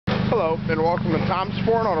Hello, and welcome to Tom's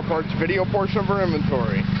Foreign Auto Parts video portion of our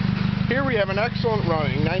inventory. Here we have an excellent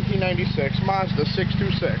running 1996 Mazda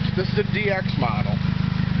 626. This is a DX model.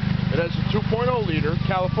 It has a 2.0 liter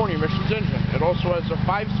California emissions engine. It also has a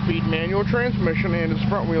 5-speed manual transmission and is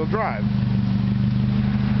front-wheel drive.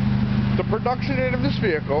 The production date of this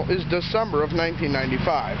vehicle is December of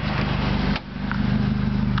 1995.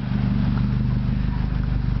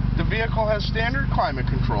 The vehicle has standard climate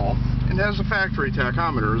control and has a factory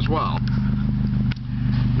tachometer as well.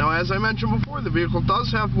 Now, as I mentioned before, the vehicle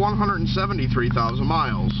does have 173,000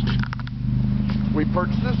 miles. We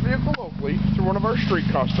purchased this vehicle locally through one of our street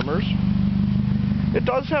customers. It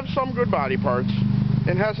does have some good body parts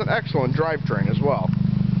and has an excellent drivetrain as well.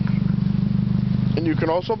 And you can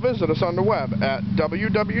also visit us on the web at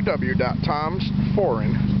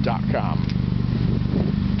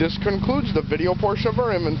www.tomsforeign.com. This concludes the video portion of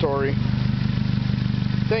our inventory.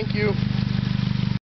 Thank you.